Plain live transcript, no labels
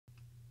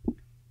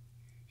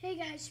Hey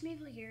guys,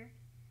 Schmevil here.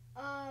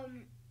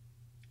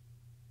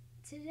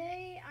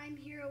 Today I'm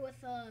here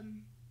with a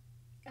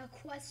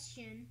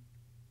question.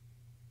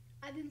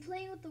 I've been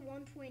playing with the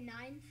 1.9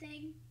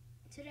 thing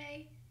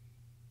today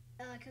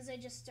because I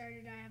just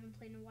started. I haven't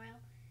played in a while,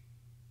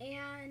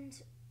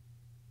 and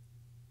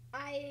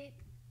I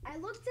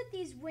looked at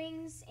these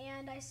wings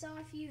and I saw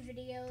a few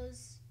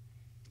videos,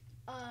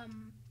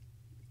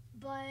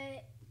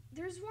 but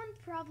there's one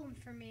problem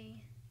for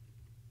me.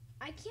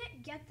 I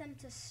can't get them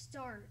to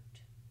start.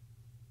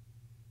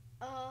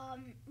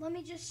 Let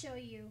me just show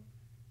you.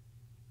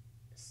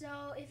 So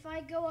if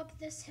I go up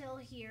this hill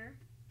here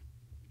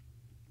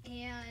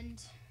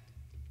and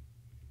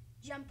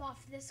jump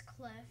off this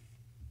cliff,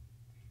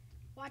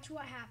 watch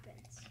what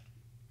happens.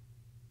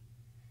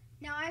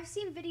 Now I've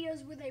seen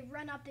videos where they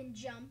run up and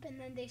jump and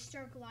then they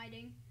start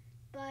gliding,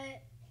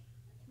 but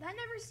that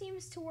never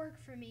seems to work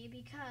for me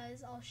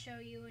because I'll show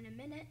you in a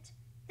minute.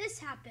 This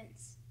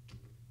happens.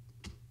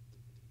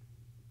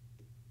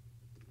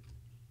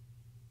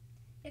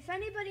 If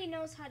anybody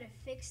knows how to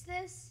fix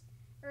this,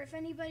 or if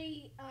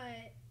anybody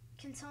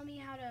can tell me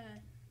how to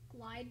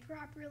glide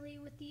properly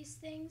with these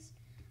things,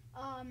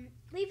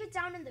 leave it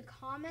down in the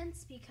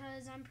comments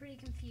because I'm pretty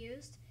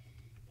confused,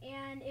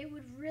 and it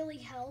would really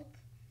help,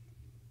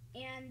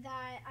 and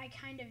that I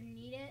kind of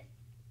need it.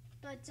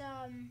 But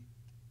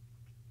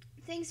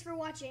thanks for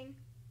watching.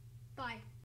 Bye.